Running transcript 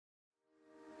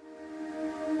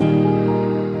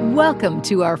Welcome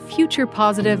to our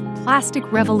future-positive plastic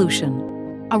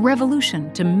revolution, a revolution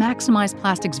to maximize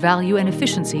plastic's value and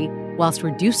efficiency whilst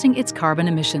reducing its carbon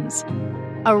emissions.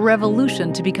 A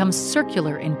revolution to become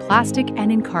circular in plastic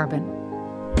and in carbon.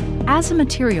 As a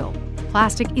material,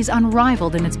 plastic is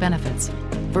unrivaled in its benefits,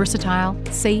 versatile,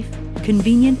 safe,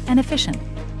 convenient, and efficient.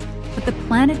 But the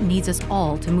planet needs us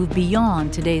all to move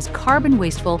beyond today's carbon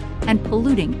wasteful and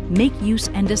polluting make use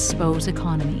and dispose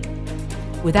economy.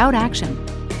 Without action,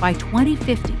 by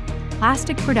 2050,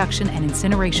 plastic production and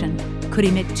incineration could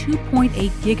emit 2.8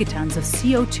 gigatons of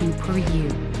CO2 per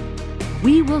year.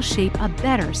 We will shape a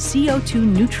better CO2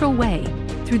 neutral way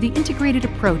through the integrated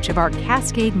approach of our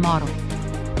cascade model.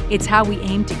 It's how we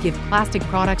aim to give plastic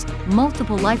products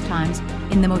multiple lifetimes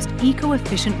in the most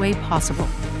eco-efficient way possible.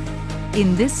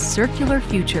 In this circular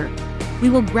future,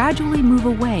 we will gradually move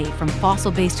away from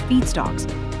fossil-based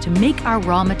feedstocks to make our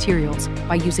raw materials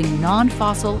by using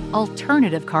non-fossil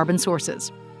alternative carbon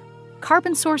sources.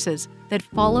 Carbon sources that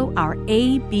follow our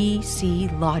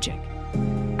ABC logic.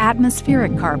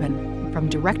 Atmospheric carbon from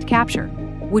direct capture,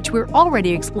 which we're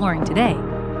already exploring today.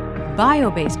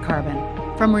 Bio-based carbon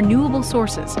from renewable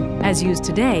sources, as used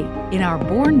today in our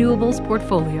Borealis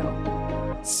portfolio.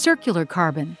 Circular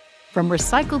carbon from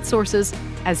recycled sources,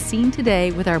 as seen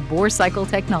today with our BoreCycle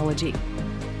technology.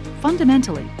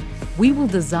 Fundamentally, we will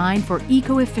design for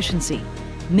eco-efficiency,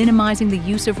 minimizing the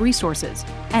use of resources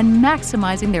and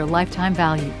maximizing their lifetime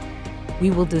value. We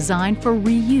will design for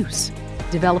reuse,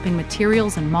 developing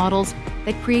materials and models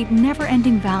that create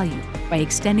never-ending value by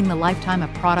extending the lifetime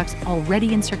of products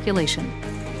already in circulation.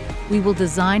 We will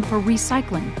design for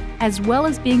recycling. As well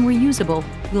as being reusable,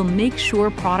 we'll make sure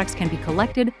products can be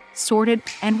collected, sorted,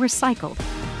 and recycled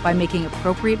by making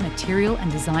appropriate material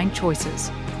and design choices.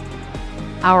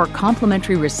 Our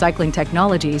complementary recycling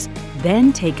technologies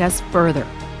then take us further.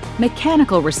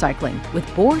 Mechanical recycling with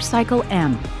BoreCycle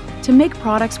M to make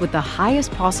products with the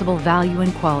highest possible value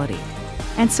and quality.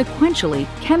 And sequentially,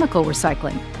 chemical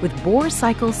recycling with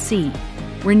BoreCycle C,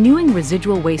 renewing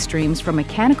residual waste streams from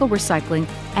mechanical recycling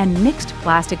and mixed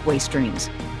plastic waste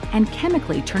streams, and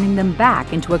chemically turning them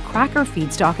back into a cracker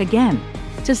feedstock again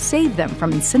to save them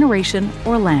from incineration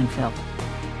or landfill.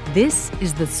 This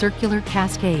is the circular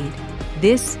cascade.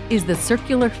 This is the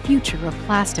circular future of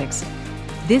plastics.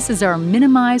 This is our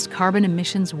minimized carbon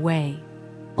emissions way.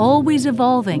 Always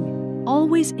evolving,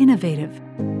 always innovative,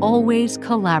 always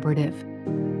collaborative.